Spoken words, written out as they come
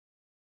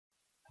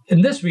In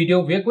this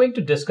video, we are going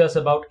to discuss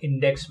about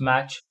index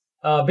match.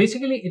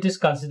 Basically, it is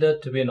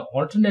considered to be an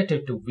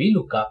alternative to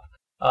VLOOKUP,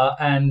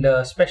 and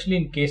especially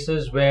in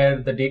cases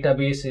where the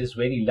database is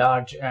very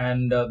large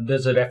and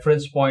there's a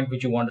reference point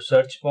which you want to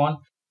search upon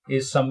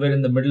is somewhere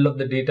in the middle of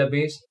the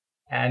database,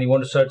 and you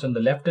want to search on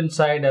the left-hand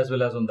side as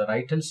well as on the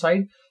right-hand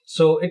side.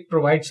 So it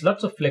provides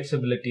lots of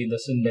flexibility in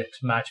this index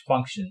match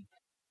function.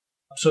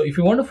 So if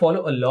you want to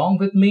follow along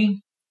with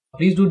me,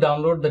 please do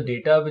download the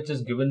data which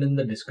is given in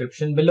the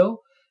description below.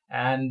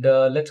 And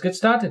let's get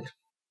started.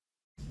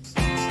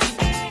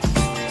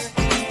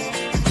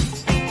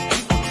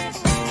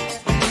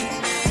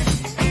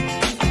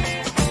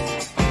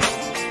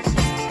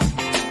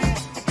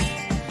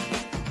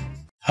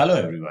 Hello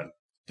everyone.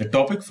 The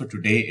topic for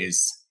today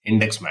is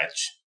index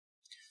match.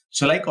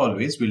 So like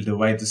always, we'll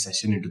divide the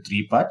session into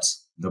three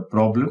parts: the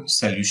problem,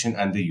 solution,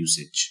 and the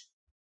usage.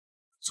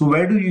 So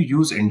where do you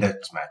use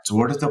index match? So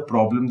what is the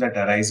problem that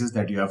arises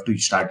that you have to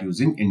start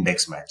using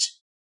index match?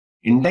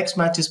 Index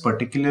match is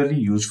particularly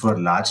used for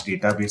large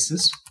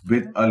databases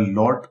with a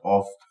lot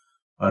of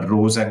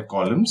rows and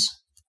columns,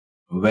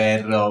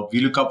 where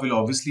VLOOKUP will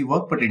obviously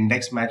work, but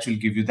index match will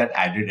give you that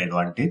added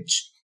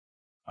advantage.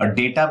 A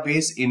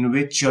database in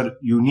which your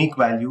unique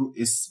value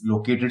is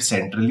located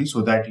centrally,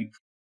 so that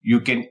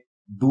you can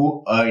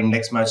do an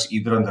index match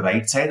either on the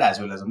right side as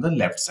well as on the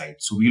left side.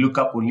 So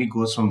VLOOKUP only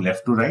goes from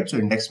left to right. So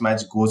index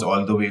match goes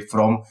all the way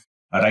from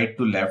right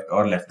to left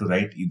or left to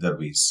right, either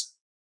ways.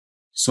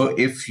 So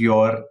if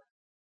your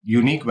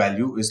unique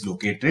value is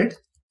located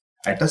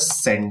at a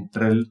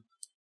central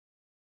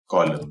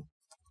column.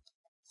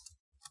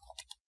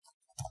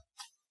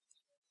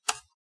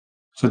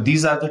 So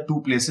these are the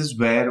two places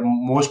where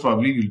most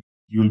probably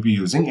you'll be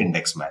using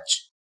index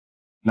match.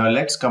 Now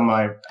let's come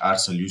at our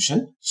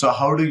solution. So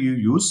how do you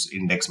use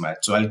index match?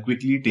 So I'll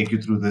quickly take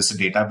you through this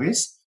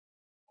database.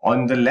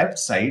 On the left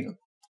side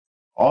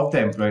of the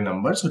employee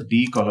number, so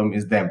D column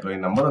is the employee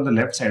number. On the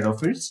left side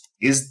of it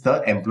is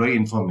the employee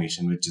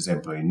information, which is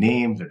employee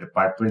name, the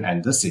department,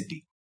 and the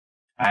city.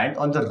 And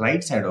on the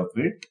right side of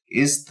it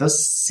is the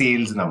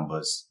sales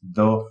numbers,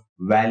 the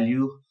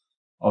value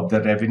of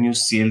the revenue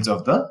sales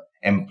of the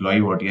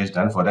employee, what he has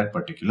done for that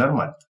particular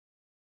month.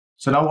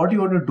 So now what you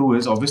want to do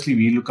is, obviously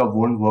VLOOKUP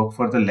won't work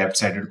for the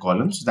left-sided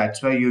columns. So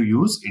that's why you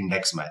use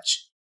index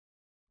match.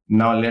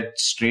 Now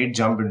let's straight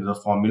jump into the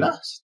formula.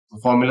 The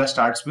formula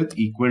starts with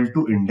equal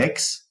to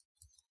index.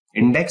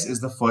 Index is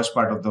the first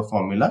part of the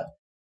formula.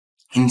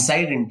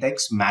 Inside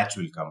index, match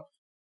will come.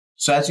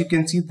 So as you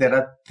can see, there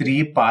are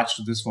three parts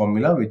to this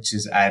formula, which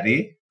is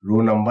array, row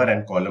number,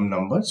 and column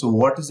number. So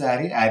what is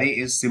array? Array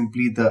is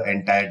simply the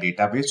entire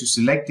database. You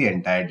select the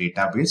entire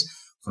database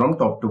from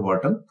top to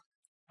bottom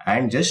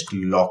and just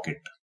lock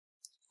it,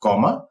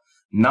 comma.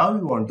 Now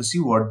you want to see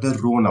what the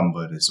row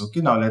number is.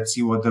 Okay, now let's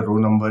see what the row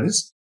number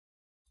is.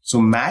 So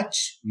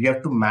match, we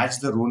have to match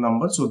the row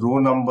number. So row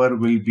number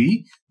will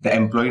be the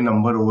employee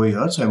number over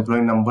here. So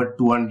employee number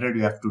 200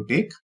 you have to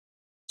take.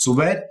 So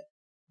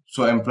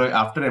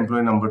after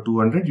employee number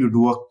 200, you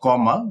do a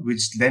comma,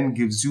 which then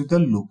gives you the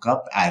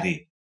lookup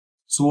array.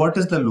 So what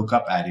is the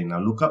lookup array? Now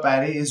lookup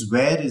array is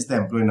where is the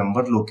employee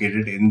number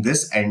located in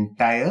this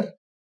entire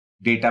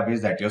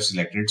database that you have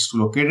selected. It's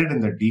located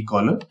in the D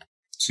column.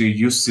 So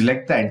you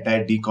select the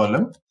entire D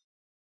column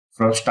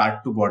from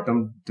start to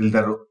bottom till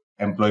the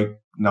employee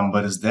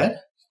number is there,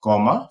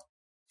 comma,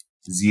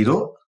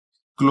 0,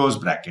 close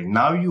bracket.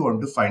 Now you want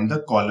to find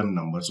the column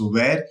number. So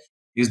where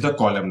is the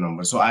column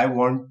number? So I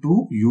want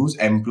to use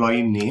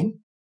employee name.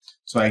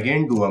 So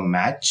again, do a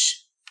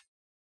match.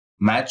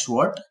 Match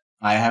what?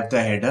 I have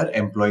the header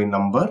employee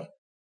number,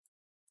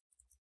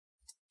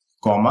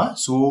 comma.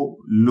 So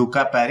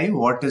lookup array,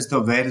 where is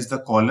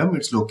the column?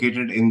 It's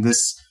located in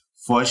this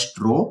first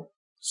row.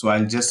 So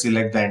I'll just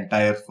select the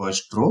entire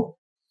first row.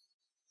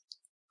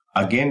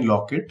 Again,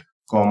 lock it,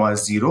 comma,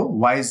 0.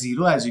 Why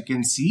 0? As you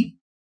can see,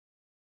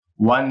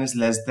 1 is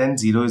less than,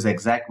 0 is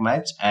exact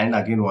match, and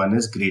again 1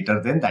 is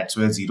greater than, that's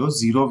why 0.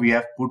 0 we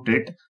have put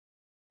it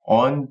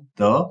on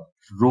the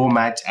row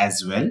match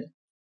as well.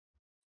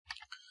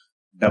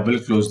 Double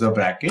close the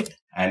bracket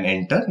and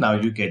enter. Now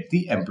you get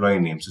the employee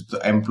name. So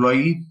the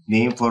employee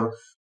name for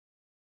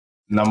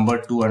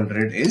number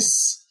 200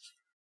 is,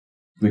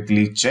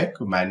 quickly check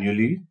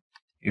manually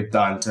if the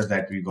answer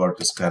that we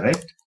got is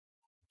correct.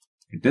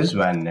 It is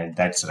VanNet,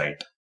 that's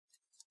right.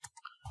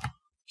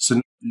 So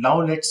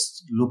now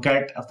let's look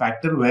at a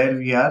factor where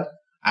we are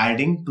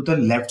adding to the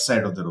left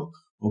side of the row.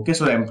 Okay,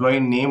 so employee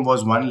name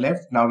was one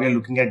left. Now we are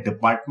looking at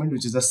department,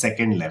 which is the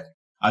second left.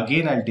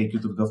 Again, I'll take you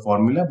through the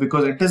formula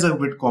because it is a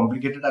bit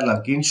complicated. I'll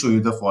again show you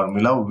the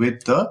formula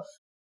with the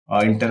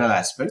internal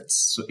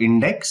aspects. So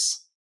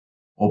index,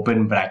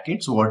 open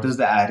bracket. So what is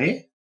the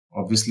array?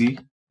 Obviously,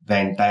 the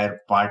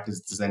entire part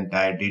is this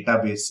entire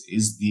database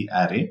is the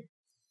array.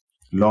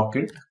 Lock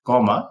it,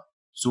 comma.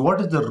 So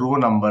what is the row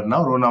number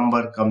now? Row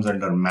number comes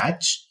under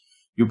match.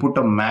 You put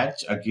a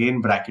match,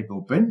 again bracket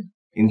open.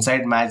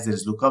 Inside match there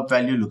is lookup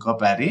value,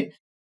 lookup array,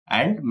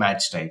 and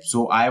match type.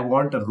 So I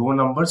want a row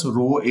number. So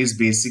row is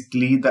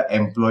basically the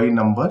employee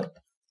number,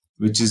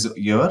 which is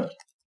here.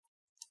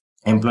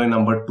 employee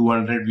number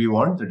 200 we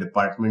want the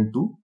department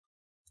to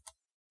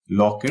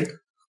lock it,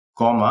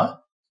 comma,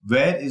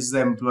 where is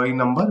the employee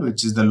number,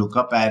 which is the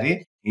lookup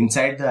array.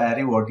 Inside the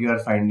array, what you are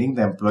finding,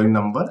 the employee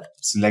number.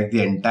 Select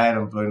the entire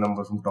employee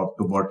number from top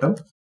to bottom,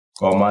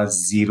 comma,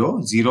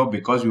 0, 0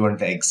 because we want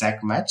the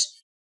exact match.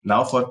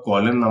 Now for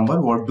column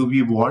number, what do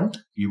we want?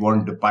 We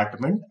want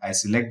department. I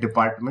select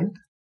department.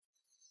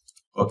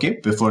 Okay,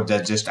 before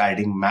that, just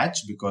adding match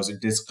because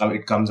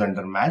it comes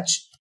under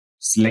match.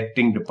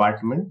 Selecting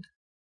department,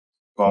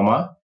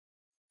 comma.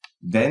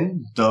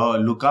 Then the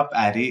lookup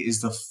array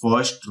is the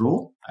first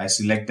row. I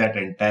select that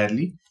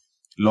entirely.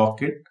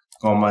 Lock it,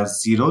 comma,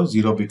 0,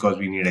 0 because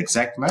we need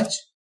exact match.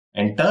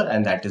 Enter,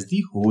 and that is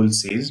the whole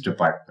sales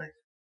department.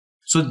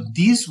 So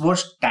these were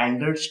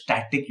standard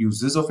static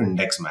uses of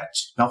index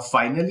match. Now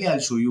finally, I'll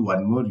show you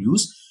one more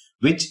use,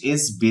 which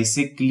is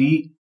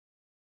basically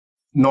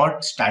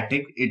not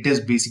static. It is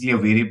basically a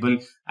variable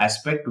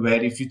aspect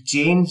where if you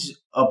change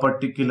a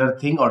particular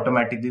thing,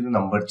 automatically the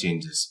number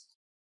changes.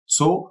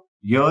 So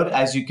here,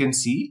 as you can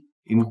see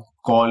in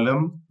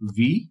column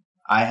V,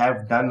 I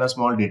have done a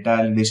small data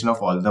validation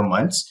of all the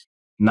months.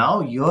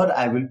 Now here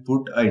I will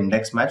put an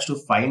index match to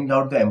find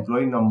out the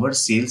employee number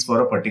sales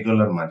for a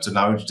particular month. So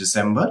now it's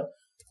December.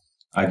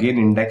 Again,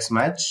 index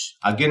match.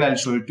 Again, I'll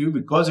show it to you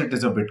because it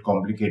is a bit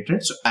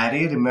complicated. So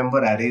array, remember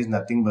array is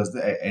nothing but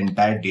the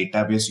entire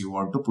database you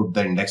want to put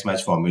the index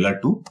match formula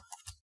to,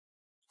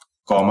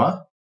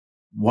 comma.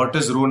 What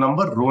is row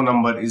number? Row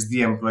number is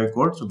the employee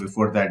code. So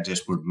before that,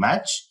 just put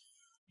match.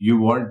 You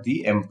want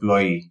the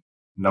employee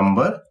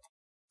number,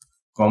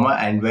 comma,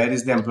 and where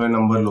is the employee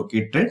number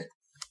located?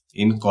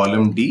 In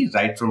column D,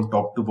 right from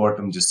top to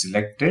bottom, just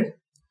select it,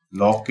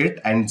 lock it,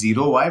 and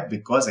 0. Why?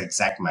 Because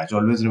exact match.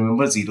 Always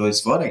remember 0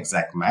 is for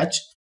exact match.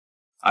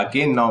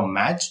 Again, now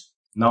match.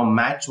 Now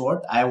match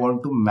what? I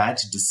want to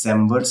match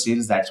December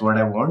sales. That's what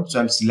I want. So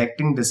I'm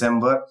selecting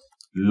December,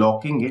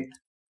 locking it,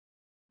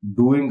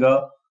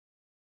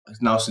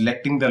 now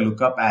selecting the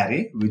lookup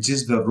array, which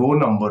is the row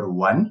number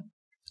 1.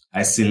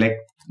 I select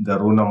the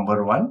row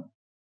number 1.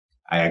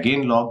 I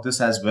again lock this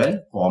as well,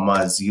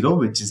 comma, 0,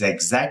 which is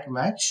exact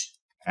match,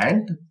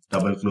 and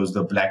double close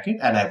the bracket,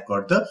 and I've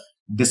got the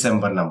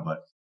December number.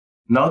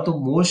 Now the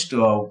most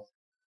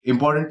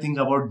important thing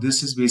about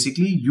this is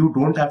basically you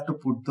don't have to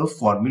put the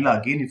formula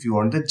again if you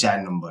want the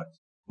Jan number.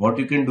 What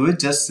you can do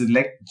is just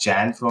select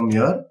Jan from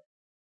here,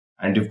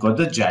 and you've got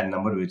the Jan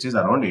number, which is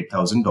around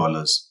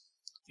 $8,000.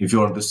 If you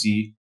want to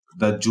see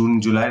the June,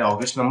 July,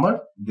 August number,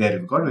 there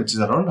you've got, which is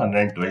around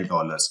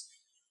 $112.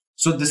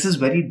 So this is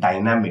very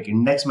dynamic.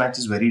 Index match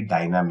is very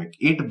dynamic.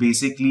 It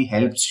basically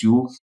helps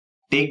you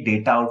take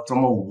data out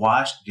from a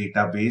vast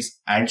database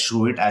and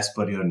show it as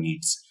per your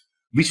needs,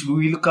 which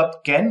VLOOKUP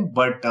can,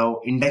 but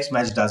index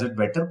match does it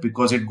better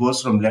because it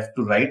goes from left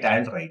to right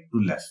and right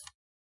to left.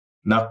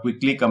 Now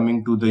quickly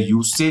coming to the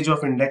usage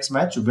of index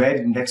match, where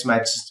index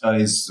match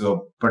is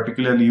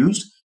particularly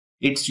used.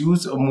 It's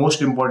used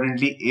most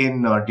importantly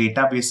in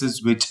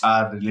databases which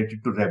are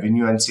related to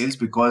revenue and sales,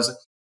 because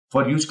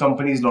for huge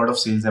companies, a lot of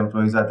sales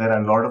employees are there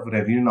and a lot of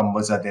revenue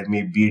numbers are there,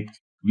 maybe it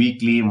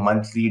weekly,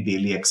 monthly,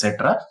 daily,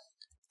 etc.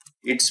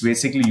 It's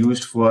basically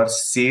used for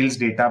sales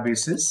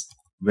databases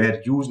where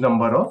huge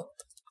number of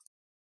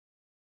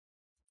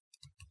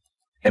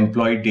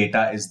employee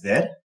data is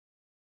there.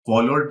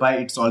 Followed by,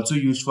 it's also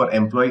used for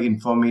employee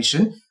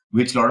information,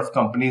 which a lot of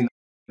companies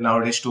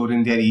nowadays store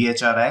in their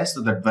EHRIS,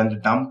 so that when the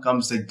dump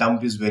comes, the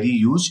dump is very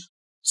huge.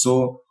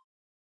 So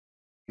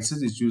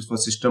it's used for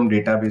system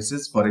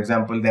databases. For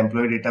example, the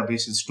employee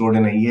database is stored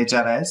in a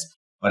EHRIS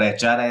or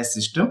HRIS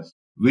system,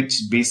 which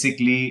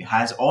basically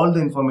has all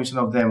the information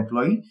of the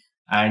employee,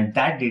 and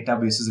that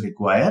databases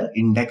require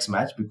index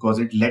match because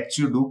it lets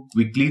you do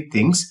quickly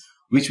things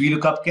which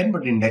VLOOKUP can,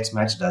 but index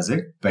match does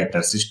it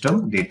better.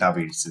 System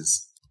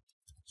databases.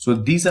 So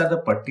these are the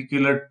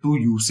particular 2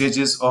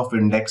 usages of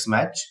index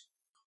match.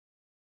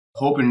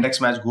 Hope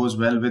index match goes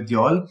well with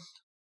you all.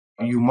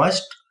 You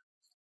must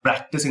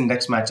practice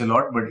index match a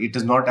lot, but it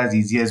is not as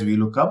easy as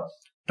VLOOKUP.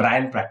 Try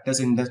and practice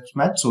index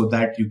match so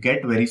that you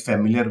get very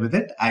familiar with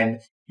it and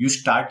you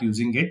start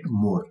using it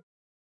more.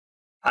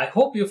 I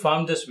hope you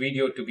found this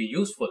video to be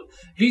useful.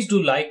 Please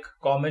do like,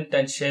 comment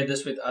and share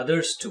this with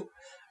others too.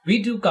 We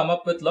do come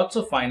up with lots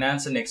of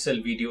finance and Excel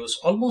videos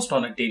almost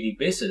on a daily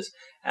basis.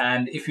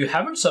 And if you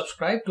haven't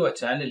subscribed to our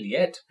channel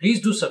yet,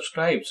 please do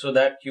subscribe so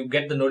that you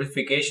get the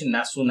notification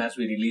as soon as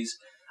we release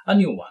a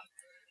new one.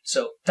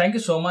 So thank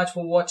you so much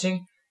for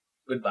watching.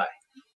 Goodbye.